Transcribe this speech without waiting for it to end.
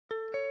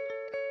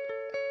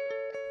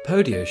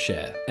Podio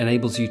Share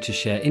enables you to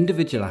share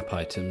individual app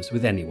items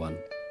with anyone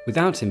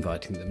without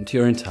inviting them to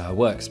your entire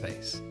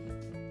workspace.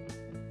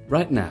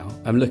 Right now,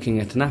 I'm looking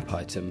at an app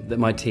item that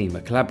my team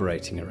are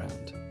collaborating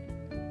around.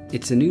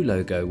 It's a new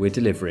logo we're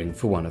delivering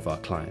for one of our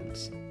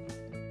clients.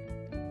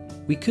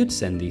 We could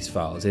send these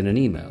files in an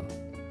email,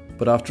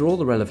 but after all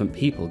the relevant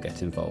people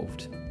get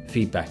involved,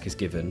 feedback is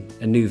given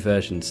and new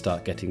versions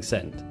start getting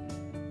sent,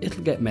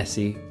 it'll get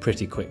messy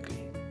pretty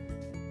quickly.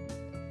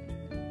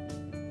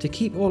 To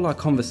keep all our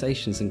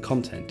conversations and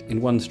content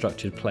in one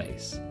structured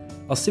place,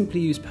 I'll simply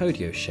use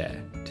Podio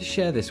Share to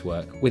share this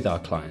work with our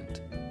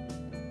client.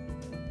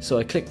 So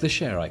I click the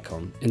share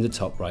icon in the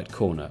top right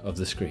corner of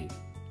the screen.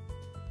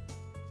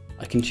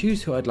 I can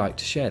choose who I'd like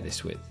to share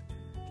this with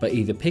by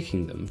either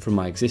picking them from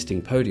my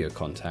existing Podio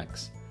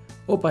contacts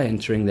or by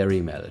entering their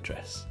email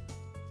address.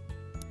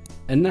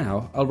 And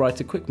now I'll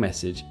write a quick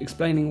message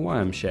explaining why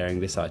I'm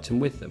sharing this item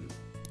with them.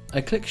 I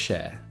click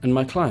share and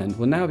my client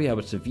will now be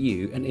able to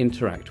view and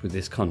interact with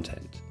this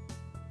content.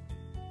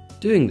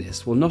 Doing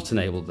this will not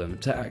enable them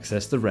to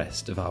access the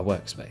rest of our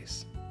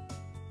workspace.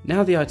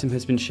 Now the item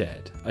has been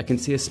shared, I can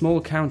see a small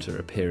counter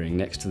appearing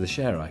next to the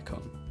share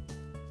icon.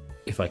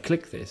 If I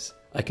click this,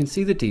 I can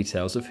see the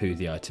details of who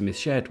the item is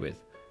shared with,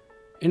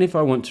 and if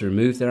I want to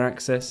remove their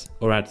access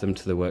or add them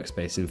to the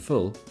workspace in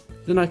full,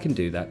 then I can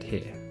do that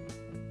here.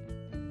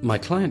 My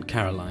client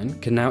Caroline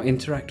can now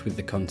interact with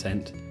the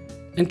content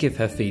and give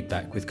her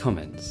feedback with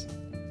comments.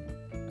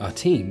 Our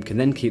team can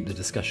then keep the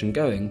discussion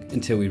going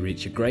until we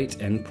reach a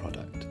great end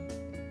product.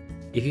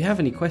 If you have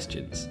any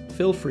questions,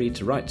 feel free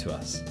to write to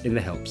us in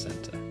the Help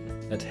Centre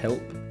at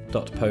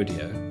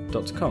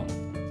help.podio.com.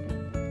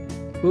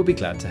 We'll be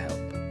glad to help.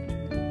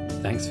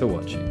 Thanks for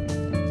watching.